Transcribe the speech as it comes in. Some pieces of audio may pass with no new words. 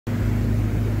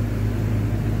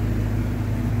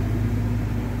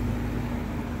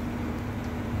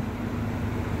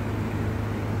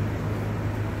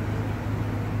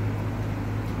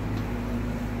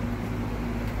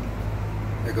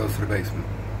goes to the basement.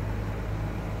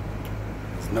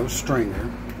 There's no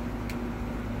stringer.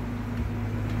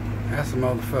 That's a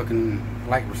motherfucking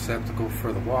light receptacle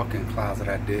for the walk-in closet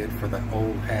I did for the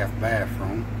old half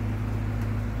bathroom.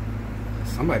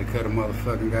 Somebody cut a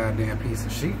motherfucking goddamn piece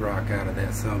of sheetrock out of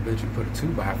that son of a bitch and put a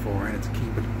 2x4 in it to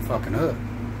keep it fucking up.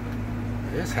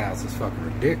 This house is fucking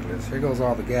ridiculous. Here goes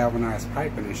all the galvanized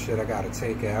piping and shit I gotta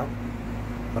take out.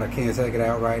 But I can't take it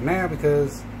out right now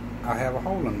because I have a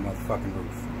hole in the motherfucking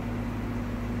roof.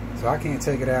 So I can't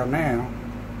take it out now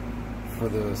for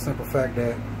the simple fact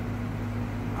that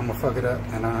I'm gonna fuck it up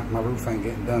and my roof ain't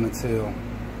getting done until...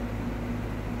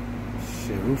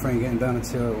 Shit, roof ain't getting done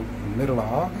until middle of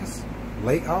August?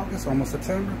 Late August, almost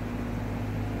September.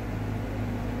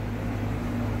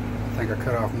 I think I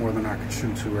cut off more than I could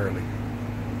chew too early.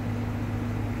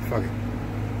 Fuck it.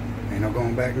 Ain't no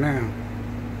going back now.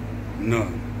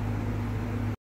 None.